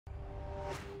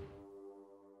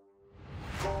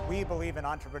We believe in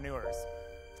entrepreneurs,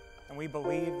 and we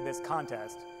believe this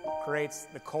contest creates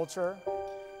the culture,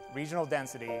 regional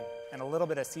density, and a little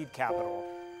bit of seed capital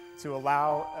to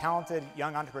allow talented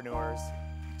young entrepreneurs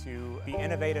to be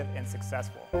innovative and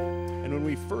successful. And when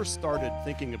we first started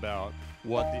thinking about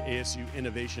what the ASU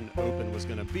Innovation Open was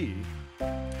going to be,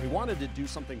 we wanted to do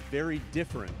something very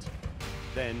different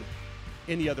than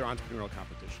any other entrepreneurial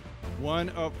competition. One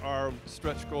of our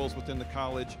stretch goals within the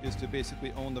college is to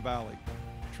basically own the valley,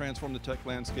 transform the tech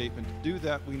landscape, and to do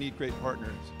that we need great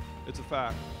partners. It's a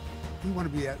fact. We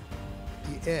want to be at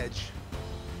the edge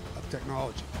of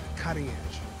technology, the cutting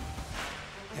edge.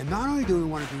 And not only do we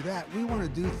want to do that, we want to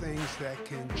do things that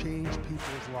can change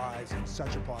people's lives in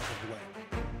such a positive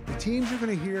way. The teams you're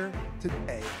going to hear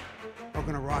today are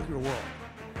going to rock your world.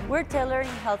 We're tailoring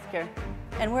healthcare,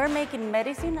 and we're making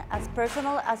medicine as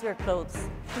personal as your clothes.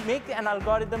 To make an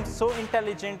algorithm so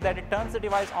intelligent that it turns the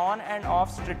device on and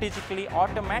off strategically,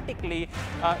 automatically,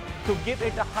 to give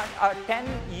it a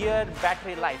 10-year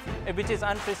battery life, which is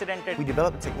unprecedented. We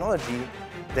developed a technology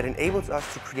that enables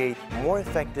us to create more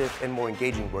effective and more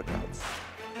engaging workouts.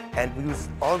 And we use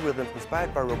algorithms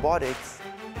inspired by robotics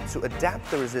to adapt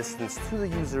the resistance to the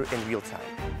user in real time.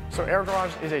 So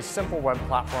AIRGARAGE is a simple web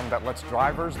platform that lets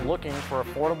drivers looking for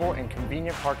affordable and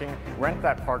convenient parking rent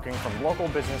that parking from local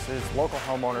businesses, local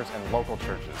homeowners, and local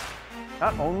churches.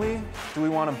 Not only do we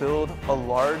want to build a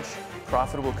large,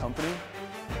 profitable company,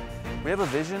 we have a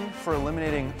vision for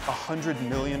eliminating 100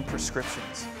 million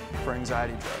prescriptions for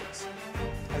anxiety drugs.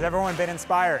 Has everyone been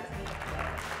inspired?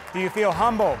 Do you feel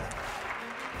humbled?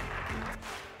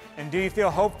 And do you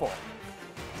feel hopeful?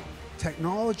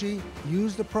 Technology,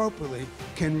 used appropriately,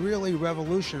 can really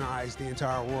revolutionize the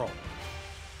entire world.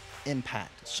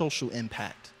 Impact, social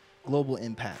impact, global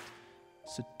impact.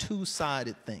 It's a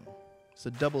two-sided thing. It's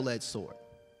a double-edged sword.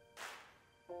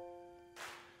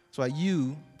 So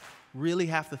you really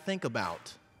have to think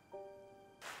about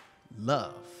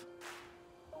love.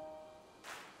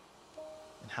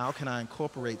 And how can I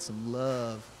incorporate some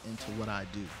love into what I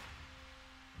do?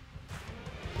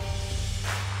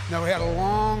 Now, we had a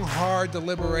long, hard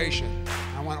deliberation.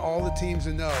 I want all the teams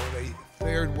to know they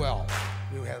fared well.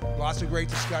 We had lots of great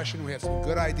discussion. We have some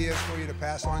good ideas for you to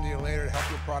pass on to you later to help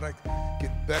your product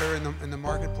get better in the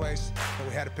marketplace, but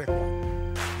we had to pick one.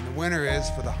 And the winner is,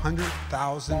 for the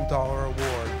 $100,000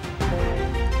 award,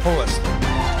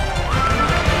 HOOLEST.